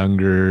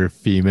younger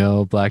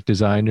female Black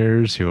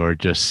designers who are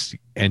just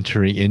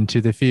entering into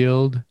the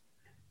field?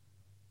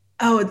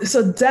 Oh,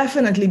 so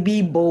definitely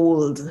be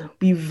bold.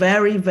 Be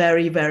very,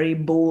 very, very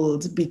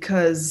bold,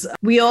 because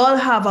we all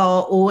have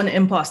our own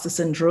imposter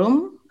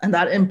syndrome, and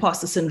that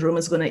imposter syndrome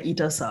is going to eat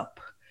us up.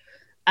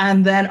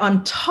 And then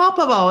on top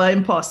of our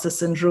imposter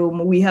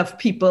syndrome, we have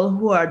people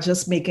who are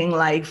just making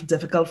life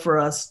difficult for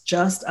us,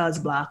 just as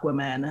Black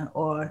women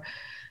or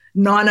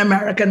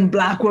non-American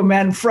Black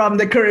women from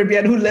the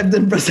Caribbean who lived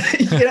in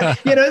Brazil.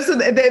 So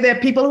there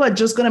are people who are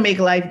just going to make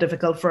life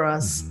difficult for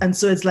us. And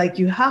so it's like,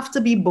 you have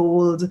to be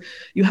bold.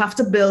 You have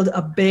to build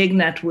a big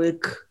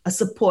network, a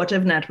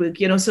supportive network.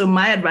 So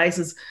my advice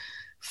is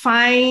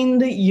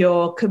find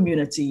your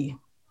community.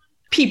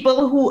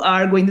 People who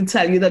are going to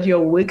tell you that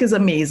your work is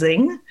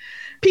amazing.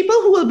 People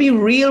who will be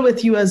real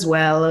with you as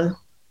well,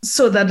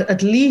 so that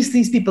at least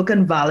these people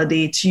can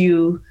validate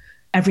you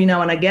every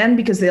now and again,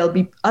 because there'll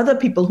be other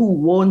people who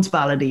won't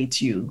validate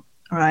you,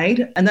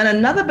 right? And then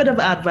another bit of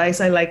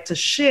advice I like to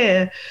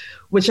share,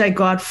 which I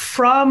got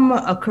from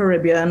a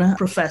Caribbean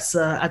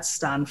professor at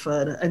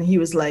Stanford. And he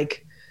was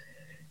like,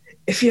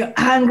 if you're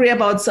angry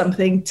about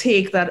something,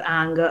 take that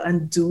anger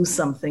and do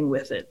something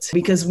with it.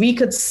 Because we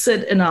could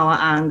sit in our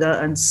anger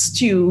and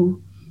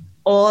stew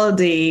all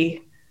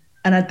day,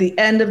 and at the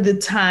end of the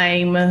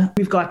time,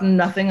 we've gotten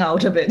nothing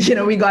out of it.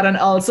 We got an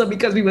ulcer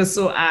because we were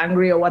so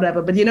angry or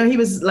whatever. But, he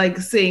was like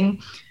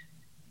saying,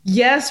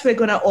 yes, we're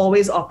going to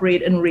always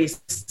operate in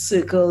racist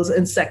circles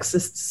and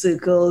sexist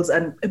circles,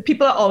 and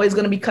people are always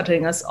going to be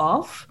cutting us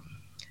off.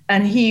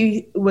 And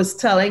he was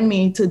telling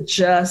me to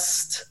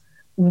just,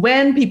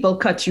 when people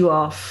cut you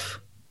off,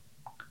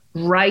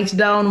 write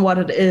down what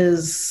it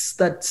is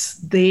that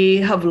they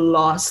have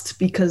lost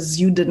because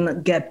you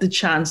didn't get the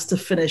chance to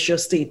finish your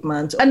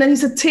statement. And then he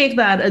said, take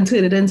that and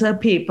turn it into a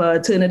paper,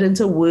 turn it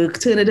into work,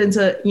 turn it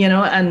into,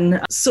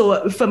 and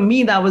so for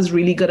me, that was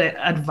really good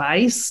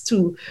advice,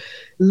 to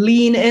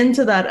lean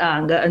into that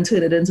anger and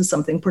turn it into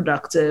something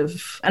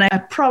productive. And I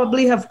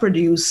probably have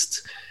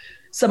produced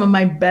some of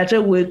my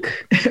better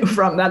work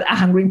from that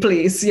angry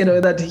place,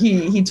 that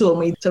he told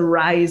me to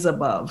rise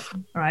above,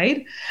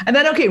 right? And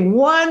then, okay,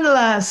 one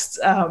last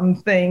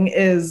thing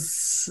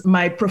is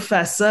my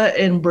professor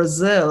in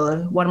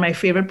Brazil, one of my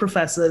favorite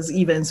professors,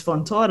 Ivens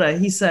Fontoura,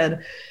 he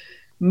said,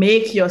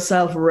 make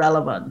yourself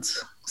relevant.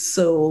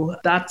 So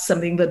that's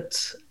something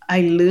that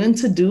I learned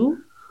to do.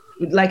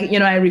 Like,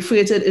 I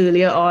referred to it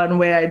earlier on,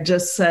 where I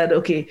just said,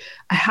 okay,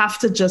 I have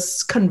to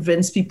just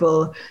convince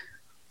people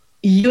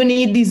you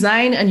need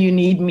design and you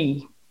need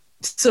me.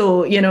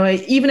 So,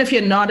 even if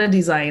you're not a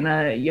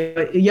designer,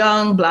 you're a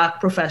young Black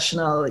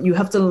professional, you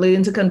have to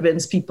learn to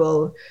convince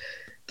people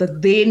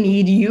that they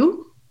need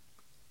you.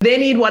 They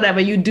need whatever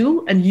you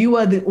do, and you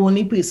are the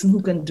only person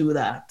who can do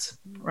that,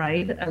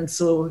 right? And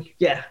so,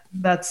 yeah,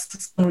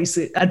 that's some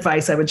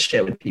advice I would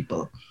share with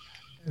people.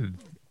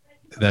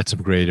 That's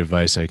some great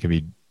advice that can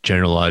be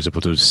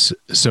generalizable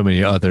to so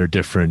many other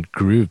different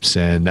groups,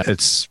 and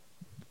it's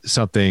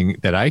something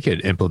that I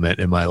could implement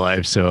in my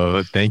life.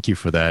 So thank you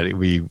for that.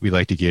 We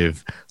like to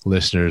give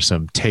listeners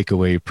some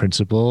takeaway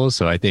principles.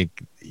 So I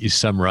think you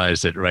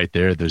summarized it right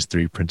there, those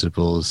 3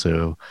 principles.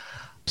 So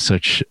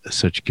such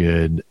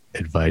good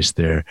advice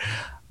there.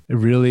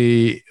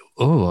 Really,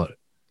 oh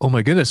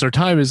my goodness, our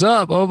time is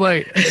up. Oh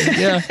my,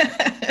 yeah.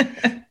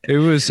 It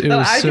was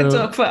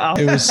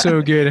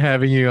so good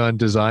having you on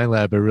Design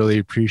Lab. I really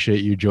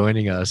appreciate you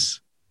joining us.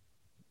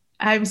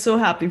 I'm so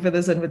happy for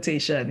this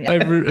invitation. Yeah.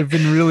 I've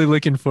been really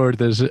looking forward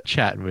to this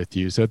chat with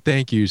you. So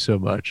thank you so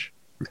much.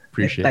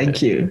 Appreciate it.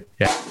 Thank you.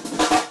 Yeah.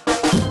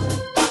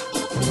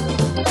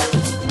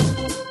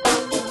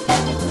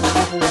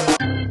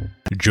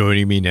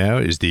 Joining me now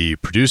is the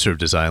producer of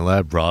Design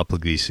Lab, Rob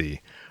Puglisi.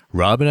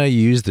 Rob and I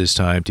used this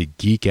time to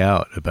geek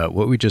out about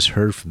what we just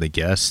heard from the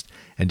guest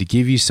and to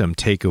give you some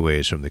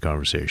takeaways from the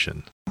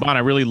conversation. Bon, I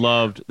really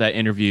loved that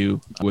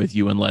interview with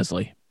you and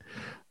Leslie.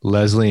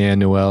 Leslie Ann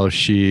Noel,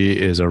 she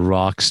is a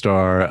rock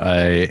star.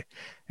 I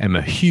am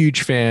a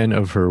huge fan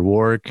of her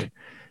work.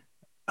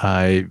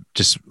 I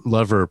just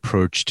love her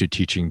approach to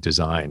teaching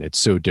design. It's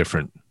so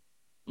different.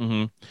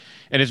 Mm-hmm.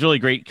 And it's really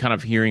great kind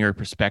of hearing her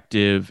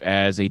perspective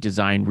as a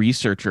design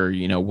researcher,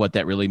 you know, what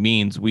that really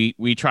means. We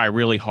try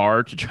really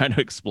hard to try to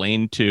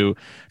explain to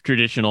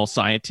traditional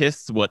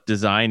scientists what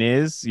design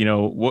is. You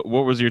know, what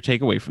was your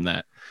takeaway from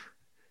that?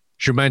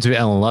 She reminds me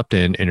of Ellen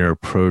Lupton in her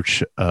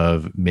approach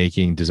of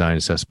making design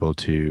accessible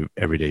to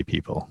everyday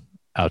people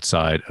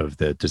outside of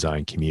the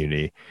design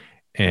community.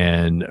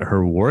 And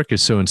her work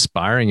is so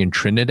inspiring in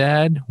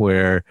Trinidad,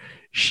 where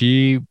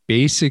she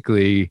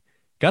basically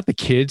got the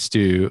kids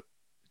to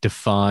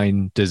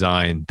define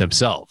design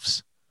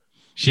themselves.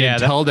 She didn't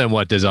tell them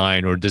what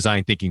design or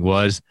design thinking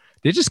was.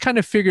 They just kind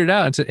of figured it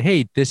out and said,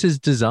 hey, this is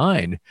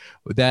design.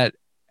 That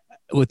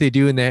what they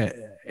do in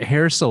the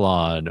hair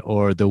salon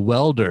or the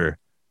welder,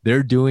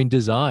 they're doing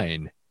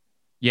design.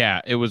 Yeah,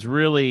 it was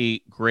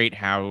really great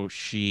how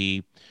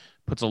she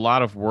puts a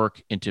lot of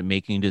work into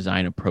making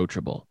design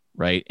approachable.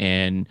 Right.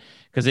 And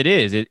because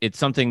it's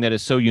something that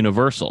is so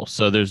universal.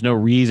 So there's no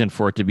reason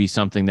for it to be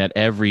something that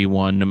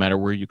everyone, no matter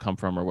where you come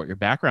from or what your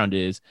background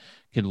is,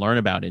 can learn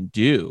about and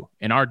do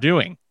and are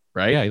doing.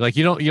 Right. Yeah. Like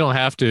you don't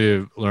have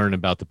to learn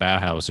about the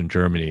Bauhaus in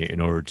Germany in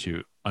order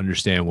to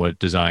understand what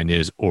design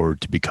is or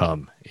to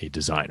become a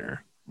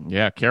designer.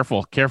 Yeah.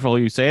 Careful who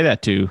you say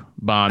that to,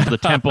 Bond. The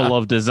Temple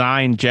of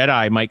Design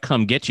Jedi might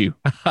come get you.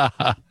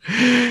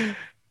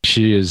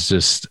 She is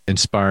just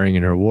inspiring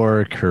in her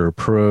work, her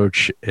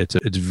approach. It's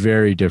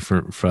very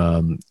different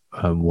from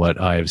what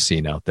I have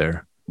seen out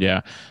there. Yeah.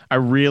 I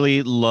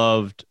really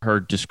loved her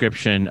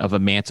description of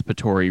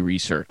emancipatory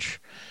research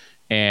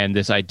and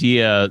this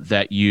idea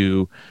that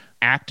you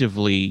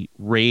actively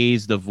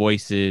raise the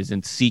voices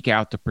and seek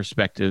out the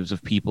perspectives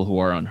of people who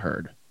are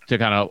unheard, to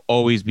kind of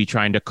always be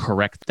trying to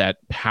correct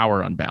that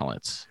power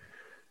unbalance.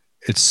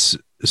 It's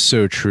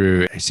so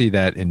true. I see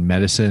that in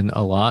medicine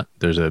a lot.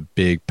 There's a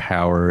big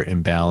power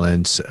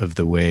imbalance of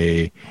the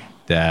way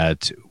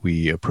that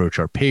we approach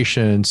our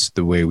patients,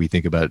 the way we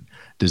think about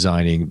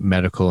designing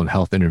medical and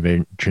health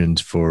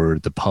interventions for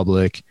the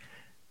public.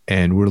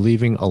 And we're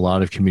leaving a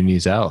lot of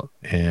communities out.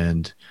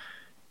 And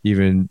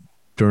even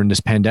during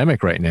this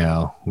pandemic right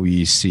now,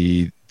 we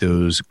see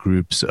those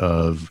groups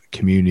of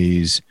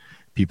communities,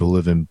 people who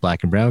live in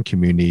Black and brown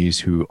communities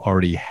who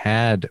already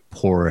had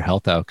poorer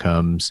health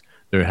outcomes.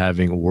 They're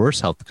having worse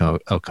health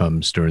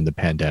outcomes during the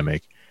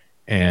pandemic.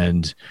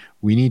 And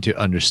we need to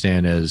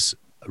understand as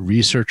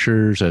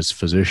researchers, as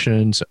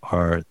physicians,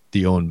 are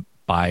the own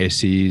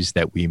biases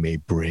that we may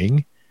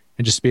bring,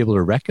 and just be able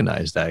to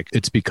recognize that.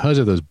 It's because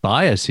of those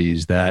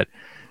biases that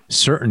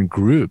certain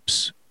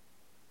groups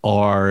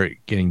are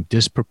getting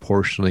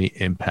disproportionately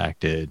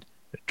impacted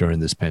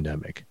during this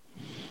pandemic.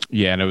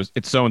 Yeah, and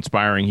it's so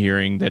inspiring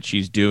hearing that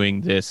she's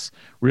doing this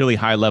really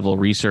high-level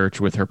research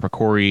with her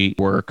PCORI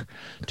work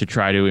to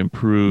try to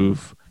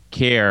improve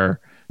care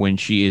when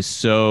she is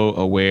so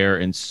aware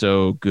and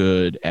so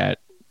good at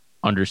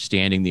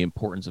understanding the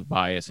importance of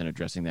bias and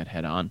addressing that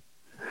head-on.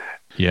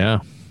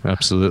 Yeah,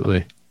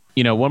 absolutely.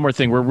 You know, one more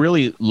thing, we're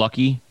really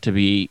lucky to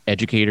be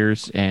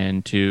educators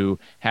and to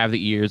have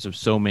the ears of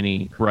so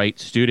many bright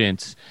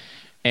students.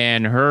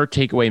 And her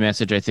takeaway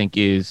message, I think,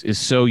 is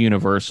so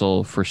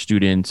universal for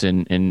students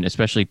and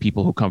especially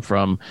people who come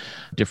from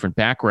different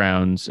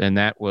backgrounds. And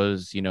that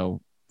was, you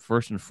know,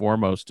 first and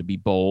foremost, to be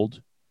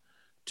bold,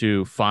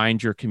 to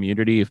find your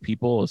community of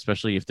people,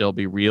 especially if they'll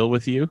be real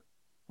with you,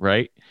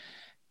 right?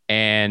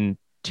 And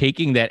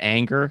taking that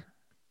anger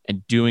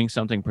and doing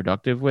something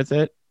productive with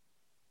it.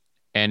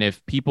 And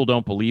if people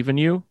don't believe in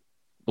you,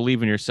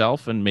 believe in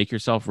yourself and make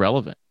yourself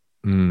relevant.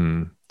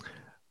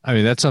 I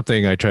mean, that's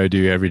something I try to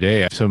do every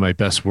day. Some of my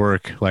best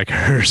work, like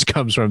hers,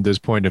 comes from this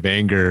point of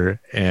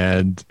anger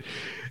and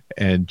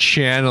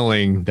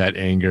channeling that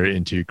anger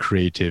into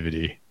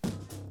creativity.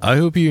 I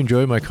hope you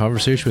enjoyed my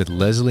conversation with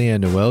Leslie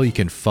Ann Noel. You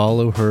can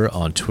follow her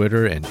on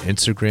Twitter and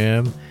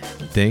Instagram.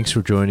 Thanks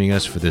for joining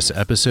us for this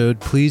episode.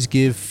 Please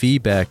give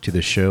feedback to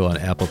the show on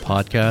Apple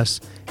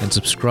Podcasts and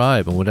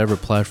subscribe on whatever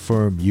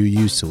platform you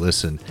use to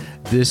listen.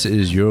 This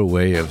is your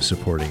way of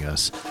supporting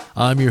us.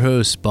 I'm your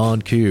host,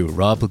 Bon Ku.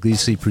 Rob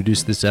Puglisi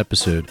produced this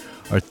episode.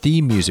 Our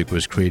theme music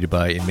was created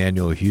by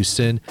Emmanuel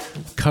Houston,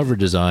 cover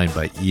design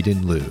by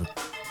Eden Liu.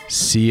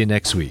 See you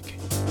next week.